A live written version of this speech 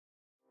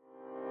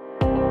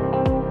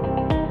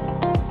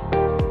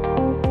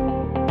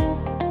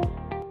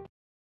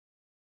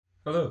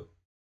Hello.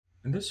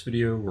 In this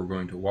video, we're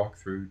going to walk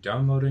through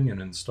downloading and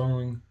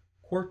installing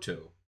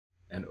Quarto,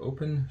 an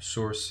open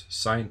source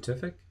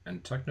scientific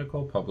and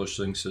technical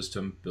publishing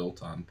system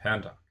built on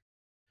Pandoc.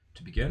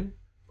 To begin,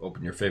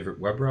 open your favorite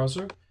web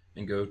browser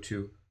and go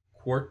to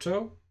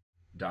quarto.org.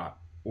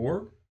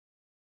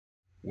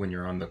 When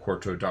you're on the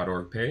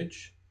quarto.org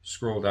page,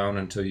 scroll down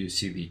until you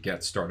see the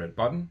Get Started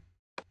button.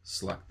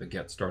 Select the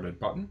Get Started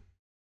button.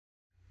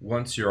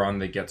 Once you're on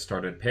the Get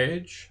Started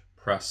page,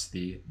 press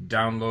the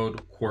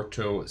Download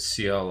Quarto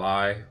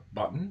CLI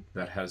button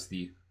that has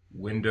the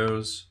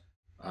Windows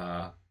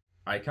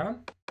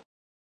icon.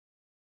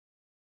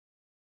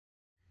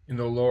 In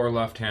the lower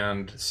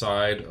left-hand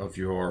side of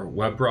your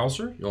web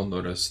browser, you'll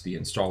notice the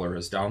installer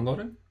is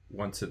downloading.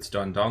 Once it's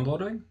done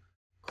downloading,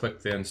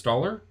 click the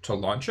installer to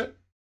launch it.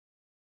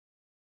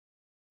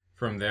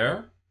 From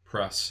there,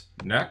 press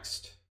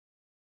Next,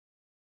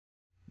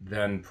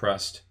 then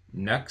press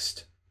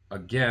Next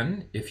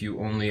again if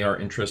you only are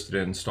interested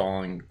in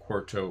installing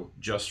Quarto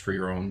just for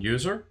your own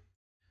user.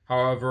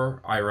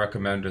 However, I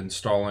recommend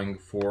installing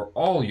for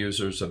all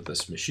users of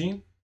this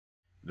machine.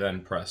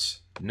 Then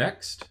press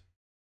Next.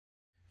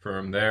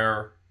 From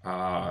there,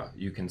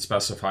 you can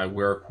specify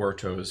where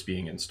Quarto is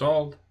being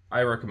installed.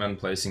 I recommend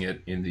placing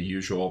it in the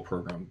usual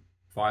program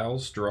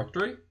files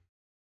directory.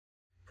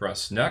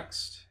 Press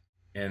Next,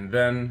 and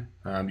then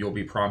you'll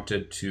be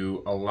prompted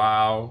to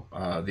allow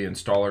the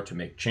installer to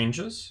make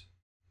changes.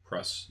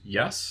 Press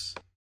Yes.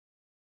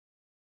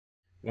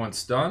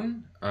 Once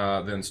done,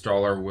 the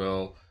installer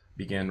will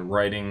begin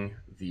writing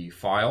the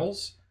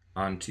files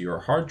onto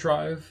your hard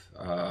drive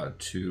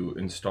to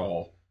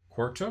install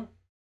Quarto.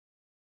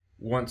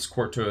 Once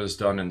Quarto is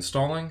done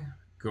installing,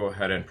 go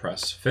ahead and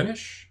press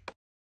Finish.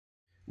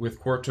 With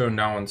Quarto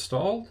now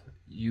installed,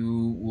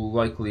 you will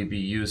likely be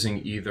using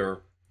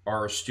either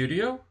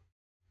RStudio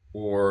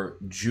or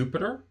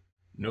Jupyter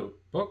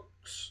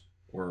Notebooks,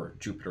 or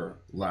Jupyter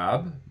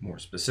Lab, more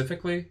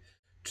specifically,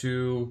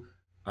 to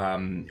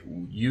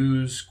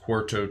use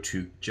Quarto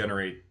to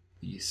generate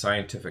the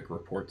scientific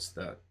reports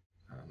that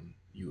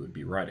you would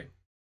be writing.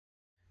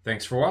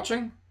 Thanks for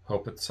watching.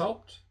 Hope it's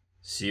helped.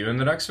 See you in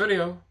the next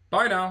video.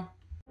 Bye now.